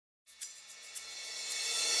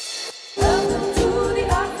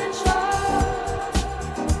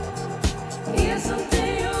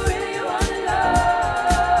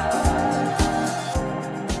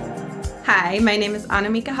Hi, my name is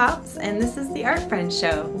Annamieka, and this is the Art Friends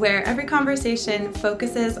Show, where every conversation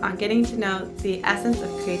focuses on getting to know the essence of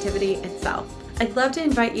creativity itself. I'd love to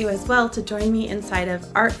invite you as well to join me inside of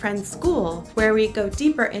Art Friends School, where we go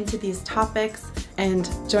deeper into these topics and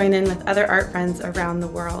join in with other art friends around the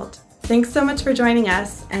world. Thanks so much for joining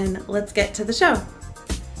us, and let's get to the show.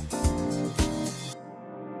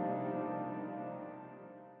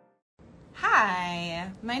 Hi,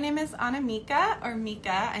 my name is Annamieka, or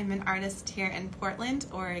Mika. I'm an artist here in Portland,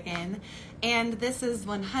 Oregon, and this is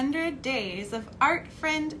 100 Days of Art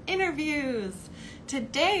Friend Interviews.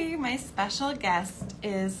 Today, my special guest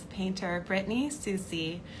is painter Brittany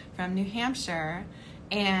Soucy from New Hampshire,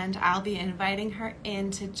 and I'll be inviting her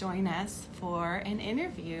in to join us for an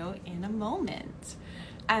interview in a moment.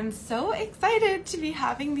 I'm so excited to be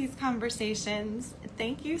having these conversations.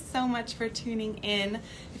 Thank you so much for tuning in.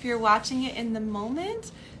 If you're watching it in the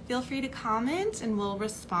moment, feel free to comment and we'll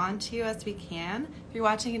respond to you as we can. If you're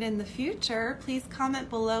watching it in the future, please comment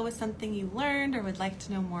below with something you learned or would like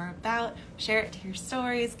to know more about. Share it to your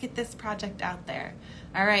stories. Get this project out there.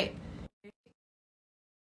 All right.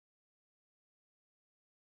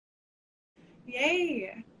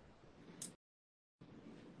 Yay.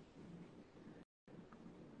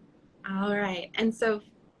 All right. And so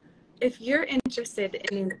if you're interested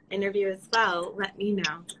in an interview as well, let me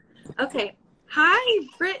know. Okay. Hi,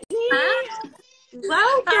 Brittany. Hi.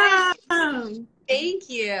 Welcome. Thank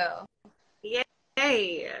you.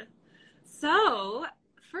 Yay. So,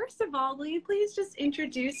 first of all, will you please just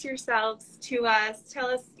introduce yourselves to us? Tell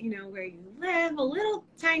us, where you live, a little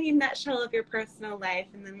tiny nutshell of your personal life,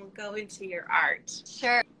 and then we'll go into your art.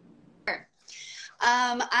 Sure.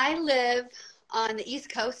 I live on the East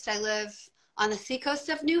Coast. I live on the seacoast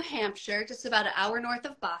of New Hampshire, just about an hour north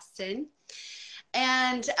of Boston.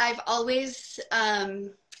 And I've always,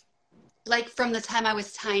 from the time I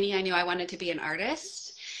was tiny, I knew I wanted to be an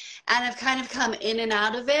artist. And I've kind of come in and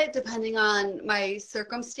out of it depending on my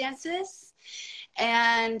circumstances.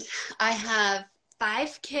 And I have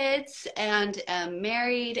 5 kids and am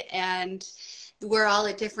married, and we're all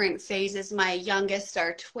at different phases. My youngest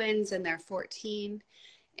are twins and they're 14.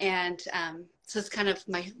 And so it's kind of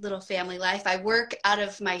my little family life. I work out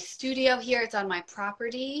of my studio here. It's on my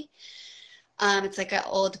property. It's like an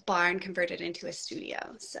old barn converted into a studio.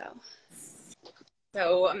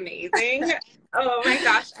 So amazing. Oh my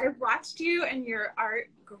gosh. I've watched you and your art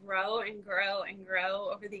grow and grow and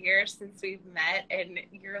grow over the years since we've met, and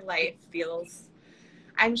your life feels,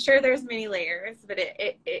 I'm sure there's many layers, but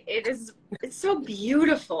it's so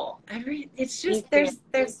beautiful. It's just,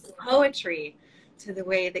 there's poetry to the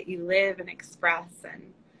way that you live and express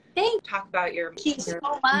and talk about your. Thank you so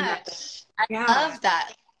much. I love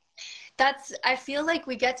that. I feel like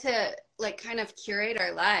we get to kind of curate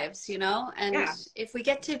our lives, and if we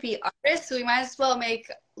get to be artists, we might as well make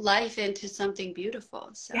life into something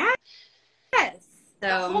beautiful. So yes,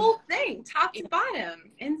 the whole thing, top to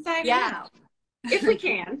bottom, inside and out, if we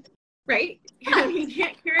can, right? You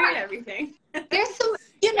can't curate everything. There's some,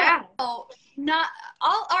 not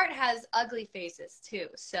all art has ugly faces too,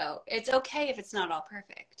 so it's okay if it's not all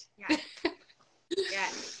perfect. Yeah.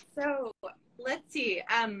 So let's see.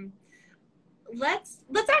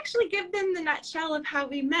 Let's actually give them the nutshell of how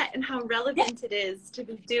we met and how relevant it is to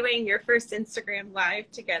be doing your first Instagram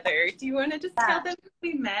live together. Do you want to just tell them how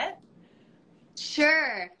we met?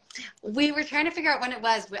 Sure. We were trying to figure out when it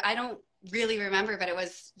was. I don't really remember, but it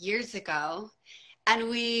was years ago. And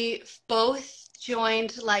we both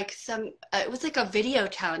joined it was like a video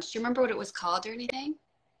challenge. Do you remember what it was called or anything?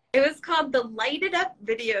 It was called the Light It Up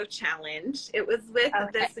Video Challenge. It was with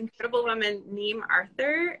this incredible woman, Neem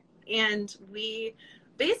Arthur. And we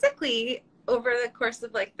basically, over the course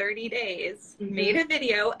of 30 days, made a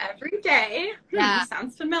video every day.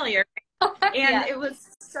 Sounds familiar. And it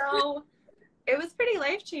was pretty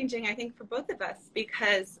life-changing, I think, for both of us,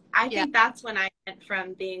 because I think that's when I went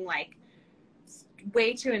from being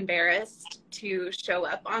way too embarrassed to show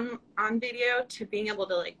up on video to being able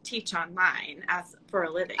to teach online for a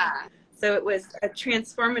living. So it was a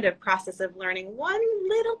transformative process of learning one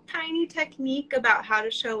little tiny technique about how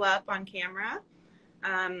to show up on camera.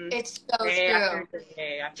 It's so day true. After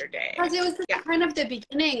day after day. Because it was kind of the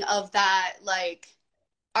beginning of that,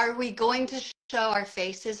 are we going to show our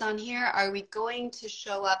faces on here? Are we going to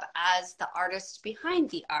show up as the artist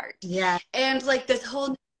behind the art? Yeah. And this whole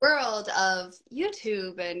new world of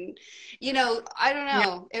YouTube and, I don't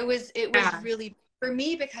know. It was really, for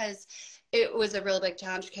me, because it was a really big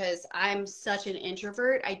challenge because I'm such an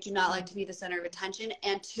introvert. I do not like to be the center of attention,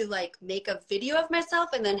 and to make a video of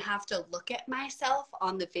myself and then have to look at myself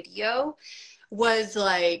on the video was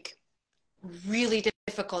really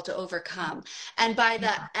difficult to overcome. And by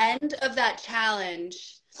the end of that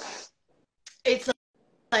challenge, it's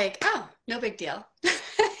like, oh, no big deal.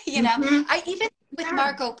 You know, I even with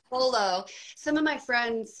Marco Polo, some of my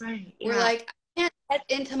friends were like, I can't get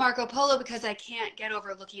into Marco Polo because I can't get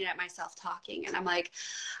over looking at myself talking. And I'm like,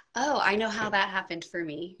 oh, I know how that happened for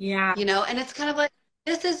me. Yeah. You know, and it's kind of like,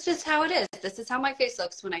 this is just how it is. This is how my face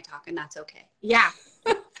looks when I talk, and that's okay. Yeah.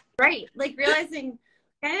 Right. Like realizing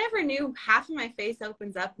I never knew half of my face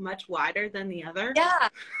opens up much wider than the other. Yeah.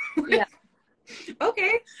 Yeah.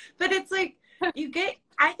 Okay. But it's like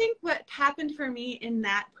I think what happened for me in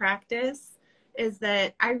that practice is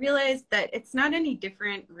that I realized that it's not any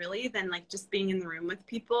different really than like just being in the room with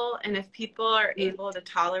people. And if people are able to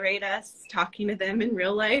tolerate us talking to them in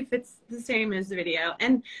real life, it's the same as video.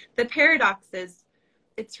 And the paradox is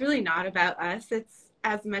it's really not about us. It's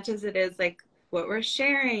as much as it is like what we're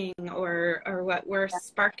sharing or what we're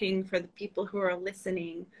sparking for the people who are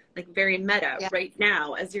listening, like very meta right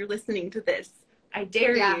now as you're listening to this. I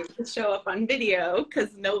dare you to show up on video because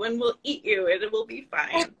no one will eat you and it will be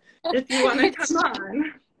fine if you want to come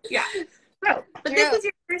on. Yeah. So, but this is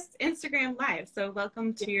your first Instagram Live, so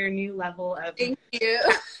welcome to your new level of Thank you.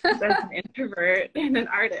 As an introvert and an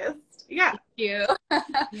artist. Yeah. Thank you.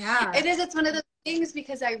 Yeah. It is. It's one of the things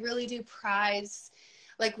because I really do prize,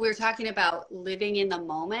 like we were talking about living in the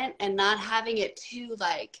moment and not having it too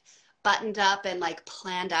like buttoned up and like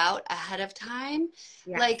planned out ahead of time.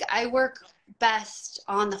 Yeah. Like I work best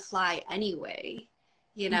on the fly anyway,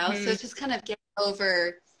 you know? So it's just kind of getting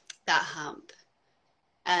over that hump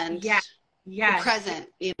and be present,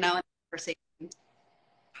 you know, in the conversation.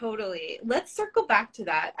 Totally. Let's circle back to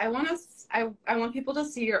that. I want people to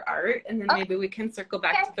see your art, and then maybe we can circle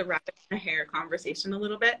back to the rabbit and the hair conversation a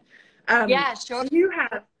little bit. Yeah, sure. You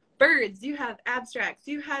have birds, you have abstracts,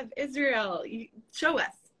 you have Israel. Show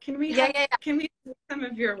us. Can we Can we see some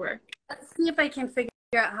of your work? Let's see if I can figure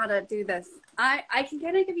out how to do this. I can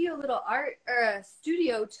kind of give you a little art or a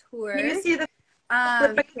studio tour. Can you see the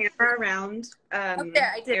flip a camera around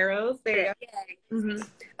there, I did. arrows? There you go. Mm-hmm.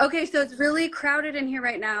 Okay, so it's really crowded in here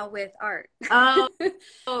right now with art. Oh,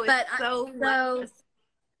 but so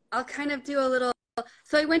I'll kind of do a little.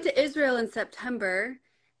 So I went to Israel in September,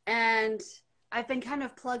 and I've been kind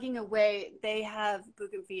of plugging away. They have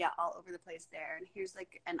bougainvillea all over the place there, and here's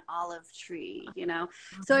like an olive tree, you know.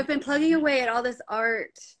 So I've been plugging away at all this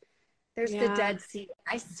art. There's the Dead Sea.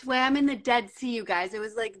 I swam in the Dead Sea, you guys. It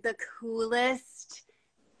was like the coolest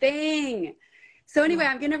thing. So anyway,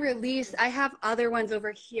 I'm going to release, I have other ones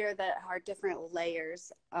over here that are different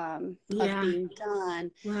layers of being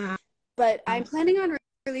done. Wow. But I'm planning on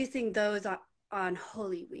releasing those on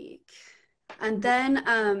Holy Week. And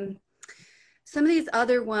then some of these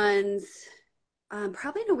other ones,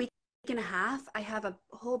 probably in a week and a half, I have a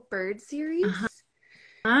whole bird series.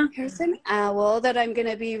 Here's an owl that I'm going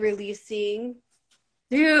to be releasing.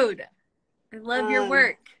 Dude, I love your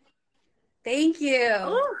work. Thank you.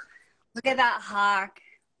 Ooh. Look at that hawk.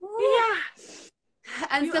 Ooh. Yeah.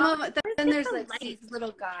 And then there's like these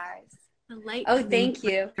little guys. The light. Oh, thank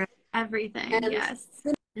you. Everything. And yes.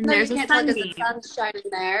 And there's a sunbeam. The sun's shining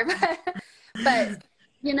there. But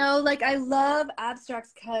you know, like I love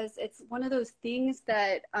abstracts because it's one of those things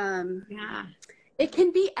that it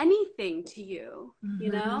can be anything to you,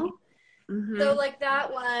 you know? So like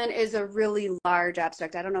that one is a really large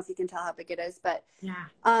abstract. I don't know if you can tell how big it is, but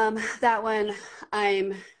that one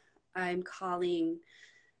I'm calling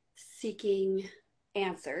Seeking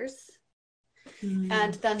Answers.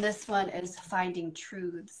 And then this one is Finding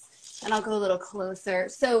Truths. And I'll go a little closer.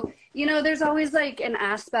 So, you know, there's always like an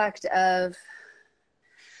aspect of,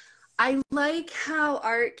 I like how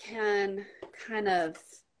art can kind of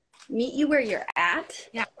meet you where you're at.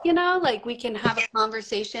 Yeah. You know, like we can have a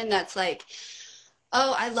conversation that's like,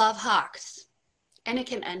 oh, I love hawks. And it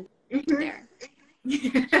can end there.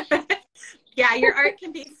 Yeah, your art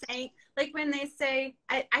can be saying, like when they say,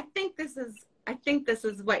 I think this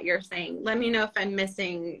is what you're saying. Let me know if I'm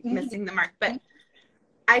missing the mark. But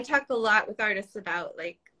I talk a lot with artists about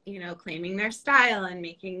like, you know, claiming their style and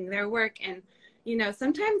making their work. And, you know,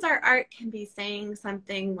 sometimes our art can be saying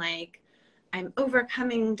something like, I'm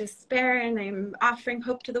overcoming despair and I'm offering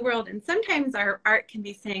hope to the world. And sometimes our art can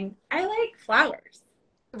be saying, I like flowers.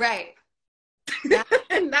 Right. Yeah.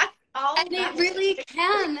 And that's all. And it really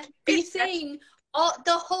can be saying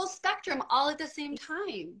the whole spectrum all at the same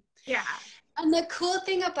time. Yeah. And the cool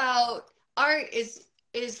thing about art is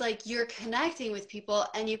like you're connecting with people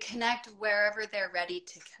and you connect wherever they're ready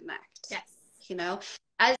to connect. Yes. You know,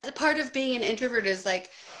 as a part of being an introvert is like,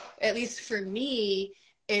 at least for me,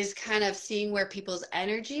 is kind of seeing where people's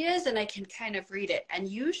energy is and I can kind of read it. And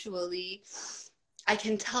usually I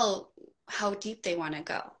can tell how deep they want to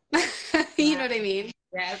go. You know what I mean?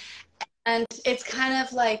 Yeah. And it's kind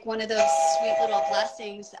of like one of those sweet little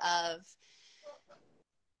blessings of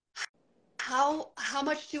how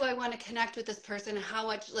much do I want to connect with this person? How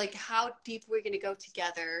much, like, how deep we're going to go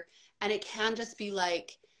together? And it can just be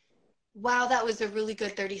like, wow, that was a really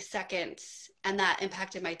good 30 seconds and that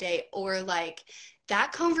impacted my day. Or like,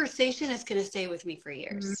 that conversation is going to stay with me for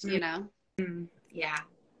years, you know? Yeah.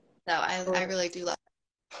 So I really do love it.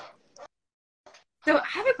 So I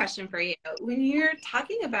have a question for you. When you're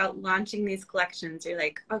talking about launching these collections, you're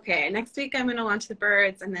like, okay, next week I'm going to launch the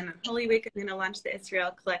birds, and then on Holy Week I'm going to launch the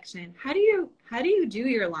Israel collection. How do you do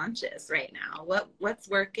your launches right now? What's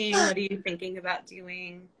working? What are you thinking about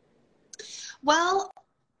doing? Well,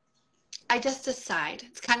 I just decide.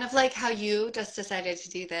 It's kind of like how you just decided to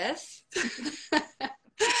do this.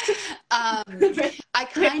 I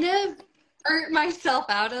kind of burnt myself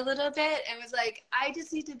out a little bit and was like, I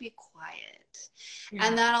just need to be quiet. Yeah.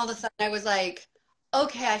 And then all of a sudden I was like,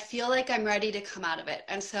 okay, I feel like I'm ready to come out of it.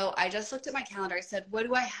 And so I just looked at my calendar. I said, what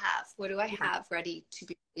do I have? What do I have ready to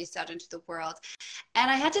be released out into the world? And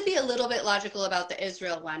I had to be a little bit logical about the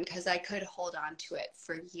Israel one because I could hold on to it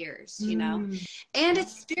for years, you know? And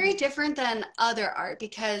it's very different than other art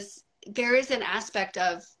because there is an aspect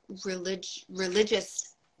of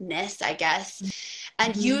religiousness, I guess.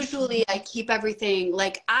 And usually I keep everything,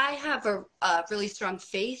 like I have a really strong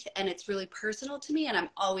faith and it's really personal to me and I'm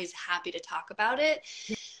always happy to talk about it.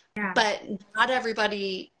 Yeah. But not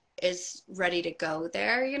everybody is ready to go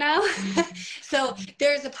there, you know? So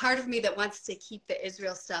there's a part of me that wants to keep the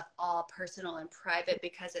Israel stuff all personal and private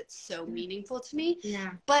because it's so meaningful to me.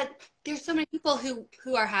 Yeah. But there's so many people who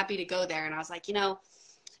are happy to go there. And I was like, you know,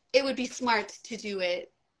 it would be smart to do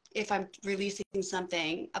it if I'm releasing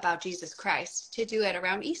something about Jesus Christ, to do it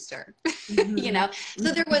around Easter, you know?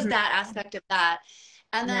 So there was that aspect of that.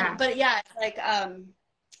 And then, but yeah, it's like,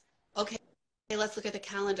 okay, let's look at the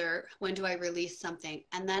calendar. When do I release something?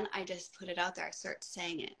 And then I just put it out there. I start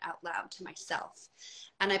saying it out loud to myself.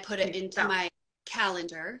 And I put it into my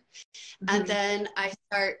calendar. And then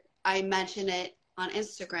I mention it on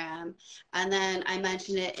Instagram, and then I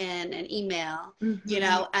mention it in an email, you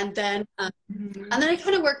know, and then I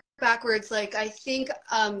kind of work backwards. Like I think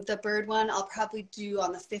the bird one I'll probably do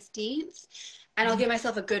on the 15th, and I'll give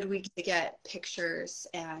myself a good week to get pictures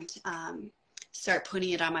and start putting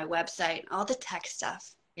it on my website. All the tech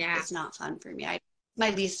stuff is not fun for me. My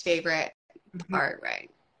least favorite part,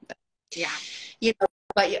 right? But, you know.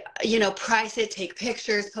 But, you know, price it, take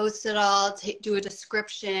pictures, post it all, do a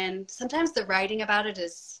description. Sometimes the writing about it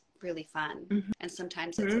is really fun. And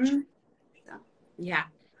sometimes it's a chore, so. Yeah.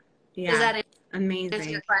 Does that answer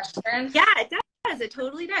your question? Yeah, it does. It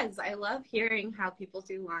totally does. I love hearing how people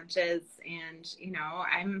do launches. And, you know,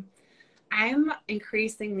 I'm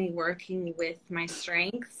increasingly working with my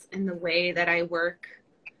strengths in the way that I work.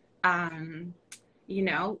 You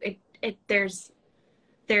know,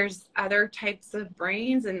 there's other types of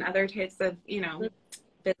brains and other types of, you know,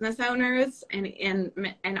 business owners and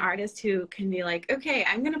artists who can be like, okay,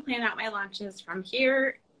 I'm going to plan out my launches from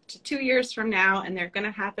here to 2 years from now, and they're going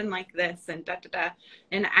to happen like this and da, da, da.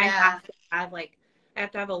 And I have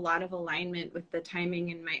to have a lot of alignment with the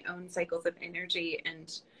timing and my own cycles of energy. And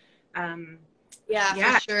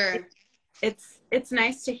for sure. It's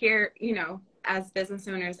nice to hear, you know, as business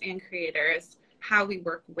owners and creators, how we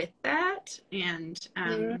work with that. And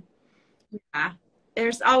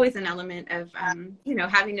there's always an element of you know,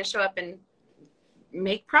 having to show up and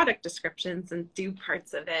make product descriptions and do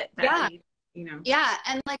parts of it that we, you know. Yeah,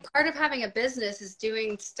 and like part of having a business is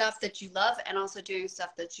doing stuff that you love and also doing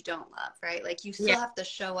stuff that you don't love, right? Like you still have to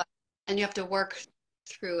show up and you have to work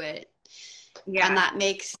through it. Yeah. And that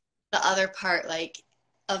makes the other part like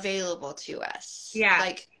available to us. Yeah.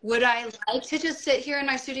 Like, would I like to just sit here in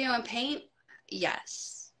my studio and paint?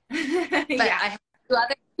 Yes. But I have to do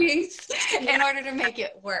other things in order to make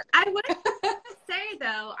it work. I would say,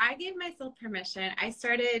 though, I gave myself permission. I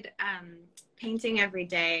started painting every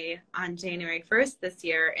day on January 1st this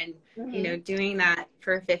year. And, you know, doing that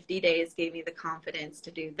for 50 days gave me the confidence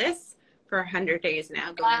to do this for 100 days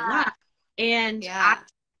now going live. And I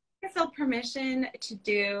gave myself permission to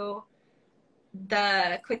do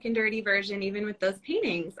the quick and dirty version, even with those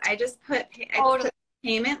paintings. I just put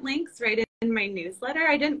payment links right in my newsletter.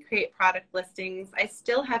 I didn't create product listings. I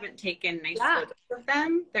still haven't taken nice photos of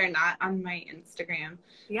them. They're not on my Instagram.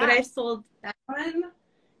 But I sold that one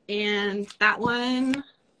and that one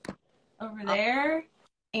over there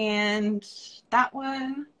and that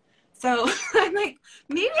one. So I'm like,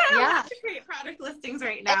 maybe I don't Yeah. have to create product listings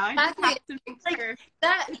right now. Exactly. I just have to make Like, sure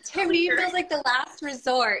that to me feels like the last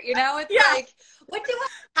resort. You know, it's yeah. like, what do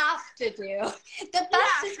I have to do? The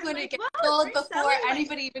best is when it gets sold before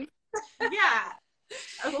anybody even. Yeah.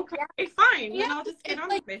 Okay, Yeah. fine. Yeah. Then I'll just get It's on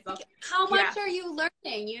like, with myself. how much are you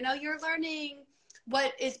learning? You know, you're learning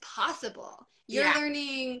what is possible. You're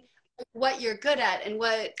learning what you're good at and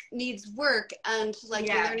what needs work, and like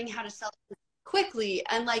you're learning how to sell quickly,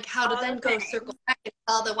 and like how to then go circle back and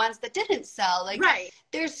sell the ones that didn't sell. Like,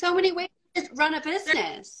 there's so many ways to run a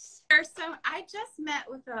business. So I just met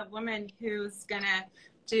with a woman who's gonna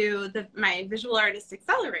do my visual artist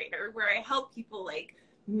accelerator, where I help people like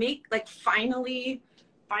make like finally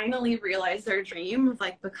realize their dream of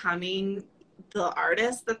like becoming the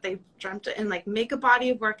artist that they've dreamt it, and like make a body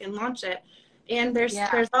of work and launch it. And there's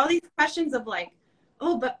all these questions of like,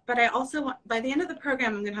 oh, but I also want, by the end of the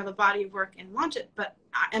program, I'm going to have a body of work and launch it. But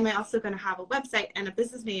am I also going to have a website and a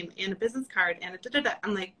business name and a business card and a da-da-da?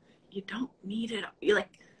 I'm like, you don't need it. You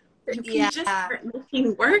like, you can just start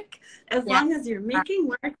making work as long as you're making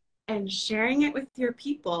work and sharing it with your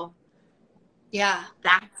people. Yeah.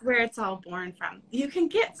 That's where it's all born from. You can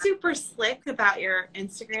get super slick about your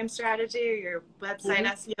Instagram strategy or your website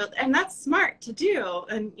SEO, and that's smart to do.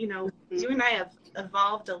 And, you know, you and I have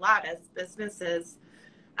evolved a lot as businesses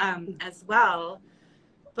as well.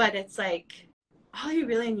 But it's like, all you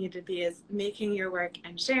really need to be is making your work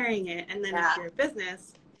and sharing it. And then if you're a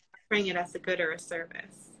business, bring it as a good or a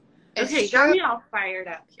service. Okay, you got me all fired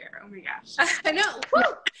up here. Oh my gosh. I know. Woo!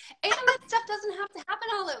 And that stuff doesn't have to happen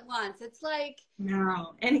all at once. It's like,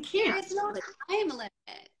 no, and it can't. There's no time limit.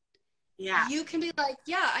 Yeah. You can be like,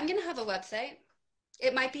 yeah, I'm going to have a website.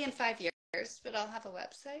 It might be in 5 years, but I'll have a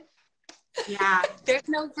website. Yeah. There's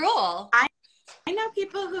no rule. I know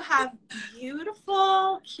people who have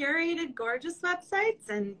beautiful, curated, gorgeous websites,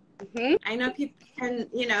 and I know people, and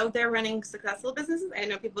you know, they're running successful businesses. I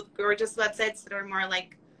know people with gorgeous websites that are more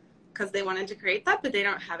like, because they wanted to create that, but they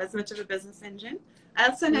don't have as much of a business engine. I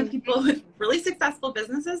also know people with really successful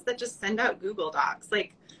businesses that just send out Google Docs.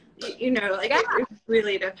 Like, you know, like it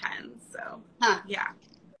really depends. So, yeah.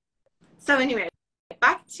 So anyway,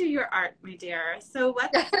 back to your art, my dear. So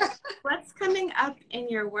what's coming up in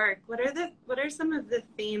your work? What are some of the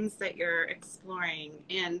themes that you're exploring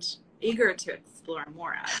and eager to explore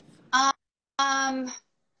more of?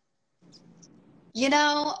 You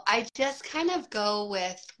know, I just kind of go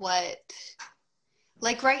with what,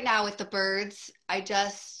 like right now with the birds,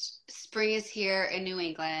 spring is here in New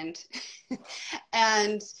England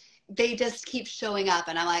and they just keep showing up,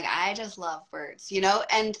 and I'm like, I just love birds, you know?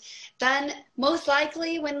 And then most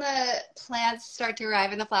likely when the plants start to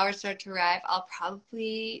arrive and the flowers start to arrive, I'll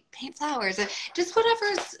probably paint flowers and just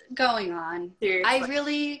whatever's going on. Seriously. I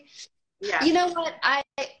really, you know what?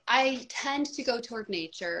 I tend to go toward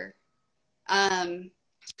nature. And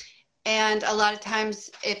a lot of times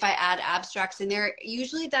if I add abstracts in there,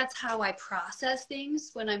 usually that's how I process things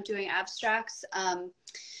when I'm doing abstracts.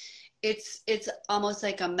 It's almost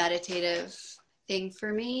like a meditative thing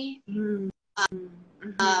for me.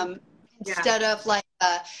 Instead of like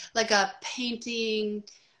a painting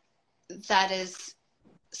that is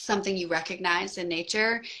something you recognize in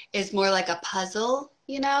nature, is more like a puzzle,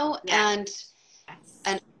 you know? And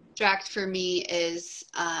an abstract for me is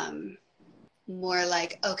more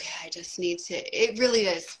like, okay, I just need to, it really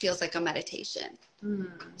feels like a meditation.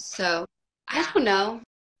 So I don't know,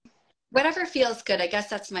 whatever feels good. I guess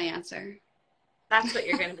that's my answer. That's what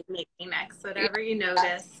you're going to be making next. Whatever you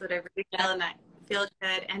notice, whatever you feel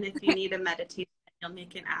good. And if you need a meditation, you'll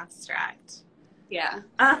make an abstract. Yeah.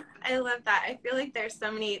 I love that. I feel like there's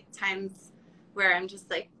so many times where I'm just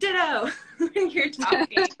like, ditto, when you're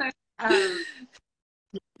talking.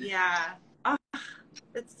 Yeah. Oh,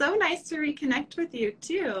 it's so nice to reconnect with you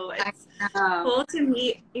too. It's cool to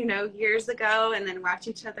meet, you know, years ago and then watch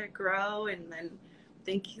each other grow. And then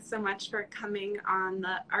thank you so much for coming on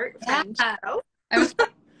the Art Friend Show. I'm so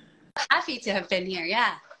happy to have been here.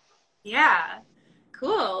 Yeah. Yeah.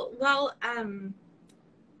 Cool. Well,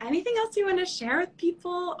 anything else you want to share with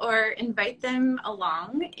people or invite them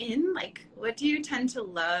along in? Like, what do you tend to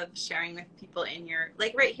love sharing with people in your,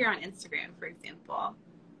 like right here on Instagram, for example?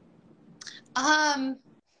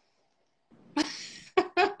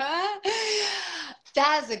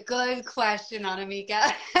 That's a good question,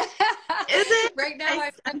 Annamieka. Is it? Right now,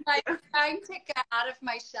 I'm like trying to get out of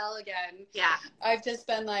my shell again. Yeah. I've just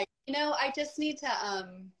been like, you know, I just need to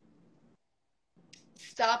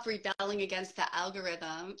stop rebelling against the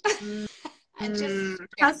algorithm. And just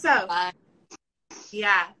how so?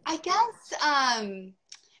 Yeah. I guess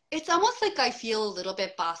it's almost like I feel a little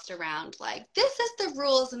bit bossed around. Like, this is the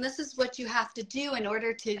rules and this is what you have to do in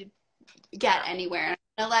order to get anywhere.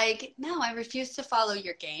 And I'm like, no, I refuse to follow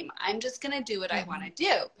your game. I'm just going to do what I want to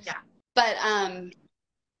do. Yeah. But I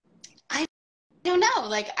don't know.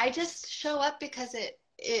 Like, I just show up because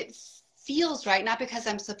it feels right, not because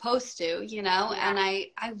I'm supposed to, you know? Yeah. And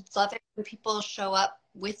I love it when people show up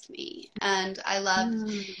with me. And I love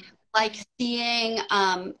like seeing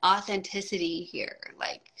authenticity here.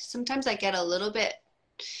 Like, sometimes I get a little bit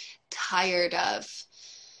tired of,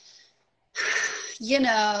 you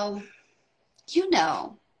know.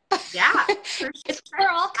 Yeah, for It's sure. we're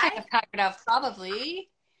all kind of tired of, probably.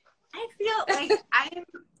 I feel like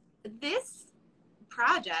this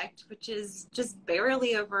project, which is just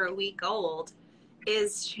barely over a week old,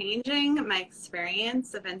 is changing my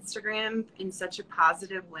experience of Instagram in such a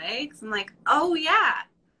positive way. Because I'm like, oh yeah,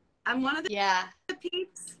 I'm one of the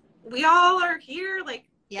peeps. We all are here, like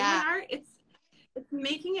in art. It's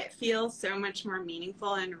making it feel so much more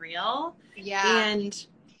meaningful and real. Yeah. And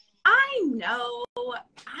I know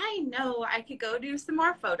I could go do some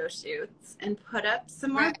more photo shoots and put up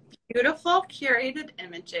some more beautiful curated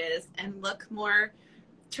images and look more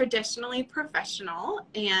traditionally professional.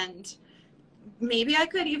 And maybe I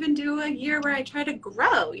could even do a year where I try to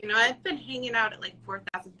grow. You know, I've been hanging out at like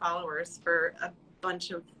 4,000 followers for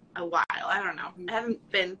a while. I don't know. I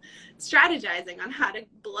haven't been strategizing on how to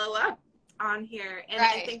blow up on here. And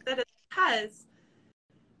I think that it's because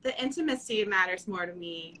the intimacy matters more to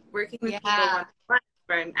me, working with people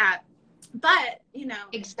one-on-one at. But, you know.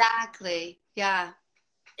 Exactly. Yeah.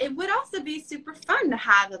 It would also be super fun to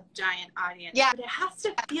have a giant audience. Yeah. But it has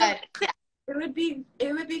to feel it would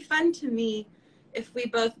be fun to me if we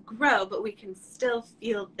both grow, but we can still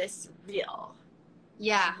feel this real.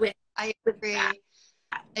 Yeah. I agree.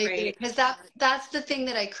 I agree, because that's the thing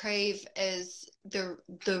that I crave is the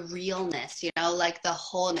realness, you know, like the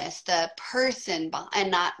wholeness, the person,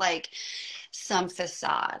 and not like some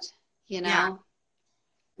facade, you know.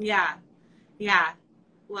 Yeah.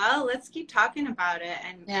 Well, let's keep talking about it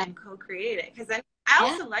and co-create it, because I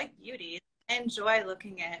also like beauty. I enjoy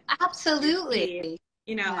looking at absolutely.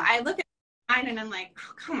 You know, I look at mine and I'm like,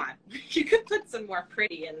 oh, come on, you could put some more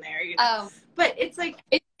pretty in there. You know? But it's like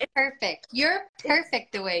it's perfect. You're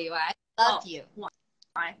perfect the way you are. I love you.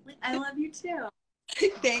 I love you too.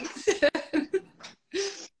 Thanks.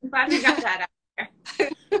 I'm glad we got that out there.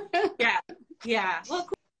 Yeah. Well,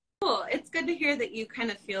 cool. It's good to hear that you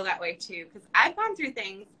kind of feel that way too, because I've gone through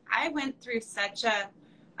things. I went through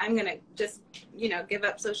I'm going to just, you know, give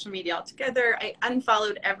up social media altogether. I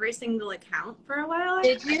unfollowed every single account for a while.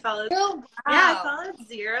 Did you? Wow. Yeah, I followed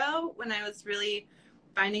zero when I was really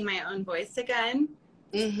finding my own voice again.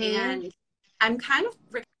 And I'm kind of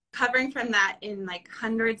recovering from that in like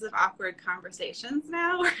hundreds of awkward conversations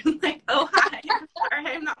now. Where I'm like, oh, hi,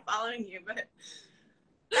 sorry, I'm not following you, but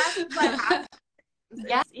that's what happens.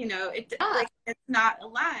 You know, it's not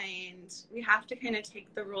aligned. We have to kind of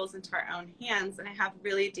take the rules into our own hands. And I have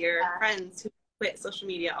really dear friends who quit social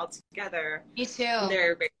media altogether. Me too.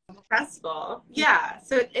 They're very successful. Yeah.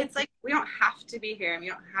 So it's like, we don't have to be here and we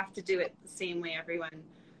don't have to do it the same way everyone,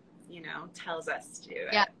 you know, tells us to do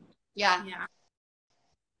it. Yeah.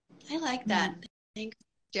 I like that. Thanks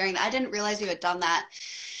for sharing that. I didn't realize you had done that.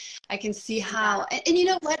 I can see how, and you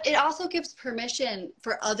know what? It also gives permission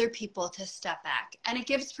for other people to step back, and it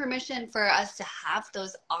gives permission for us to have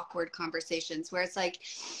those awkward conversations where it's like,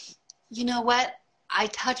 you know what? I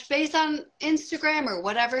touch base on Instagram or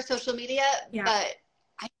whatever social media, but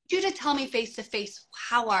I need you to tell me face to face,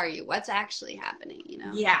 how are you? What's actually happening? You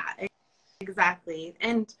know? Yeah, exactly.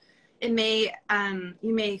 And it may,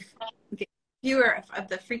 you may get fewer of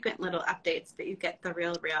the frequent little updates, but you get the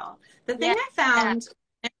real. The thing I found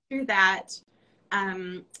through that,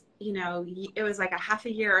 you know, it was like a half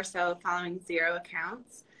a year or so following zero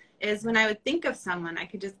accounts, is when I would think of someone, I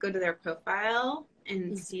could just go to their profile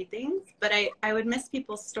and see things, but I would miss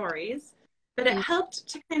people's stories. But it helped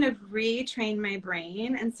to kind of retrain my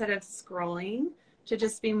brain instead of scrolling to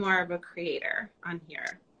just be more of a creator on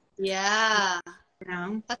here. Yeah. You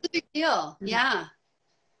know? That's a big deal. Yeah.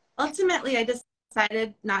 Ultimately, I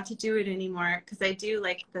decided not to do it anymore because I do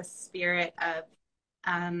like the spirit of,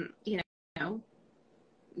 you know,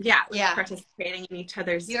 participating in each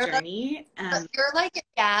other's journey. You're like a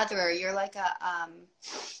gatherer. You're like a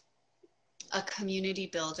community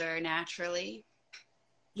builder naturally.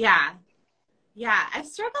 Yeah. I've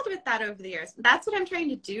struggled with that over the years. That's what I'm trying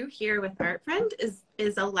to do here with Art Friend is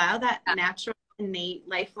allow that natural, innate,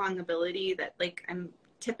 lifelong ability that like I'm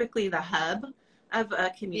typically the hub of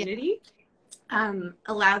a community.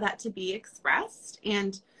 Allow that to be expressed,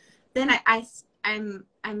 and then I'm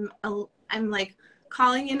I'm like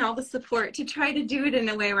calling in all the support to try to do it in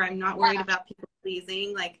a way where I'm not worried about people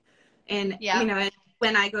pleasing. Like, and you know,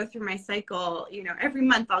 when I go through my cycle, you know, every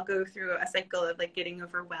month I'll go through a cycle of like getting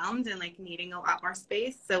overwhelmed and like needing a lot more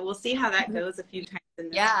space. So we'll see how that goes a few times in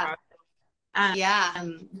this process.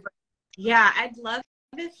 Yeah, I'd love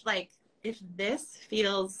if this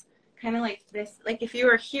feels kind of like this, like if you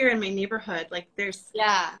were here in my neighborhood, like there's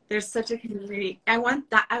such a community. I want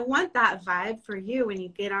that vibe for you when you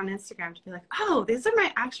get on Instagram to be like, oh, these are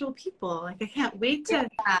my actual people. Like I can't wait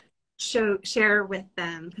to share with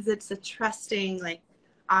them, because it's a trusting, like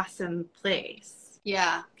awesome place.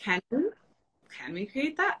 Can we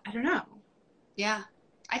create that? I don't know.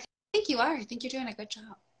 I think you are. I think you're doing a good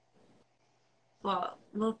job. Well,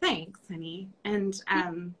 thanks, honey. And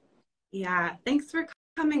thanks for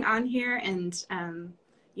coming on here and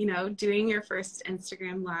you know, doing your first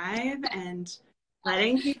Instagram live and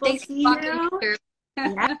letting people see you.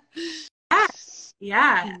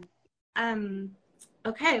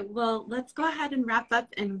 Okay, well, let's go ahead and wrap up,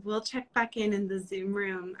 and we'll check back in the Zoom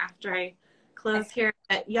room after I close here.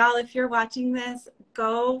 But y'all, if you're watching this,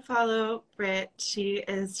 go follow Britt. She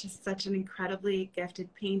is just such an incredibly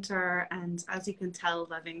gifted painter, and as you can tell,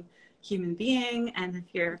 loving human being. And if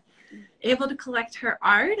you're able to collect her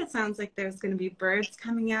art, it sounds like there's going to be birds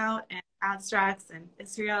coming out and abstracts and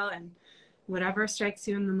Israel and whatever strikes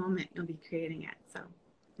you in the moment, you'll be creating it. So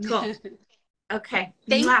cool. Okay.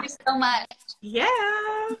 Thank you so much. Yeah.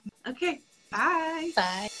 Okay. Bye.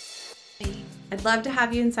 Bye. I'd love to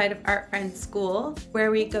have you inside of Art Friend School,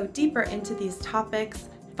 where we go deeper into these topics.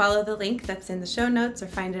 Follow the link that's in the show notes or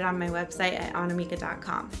find it on my website at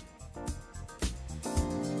annamieka.com.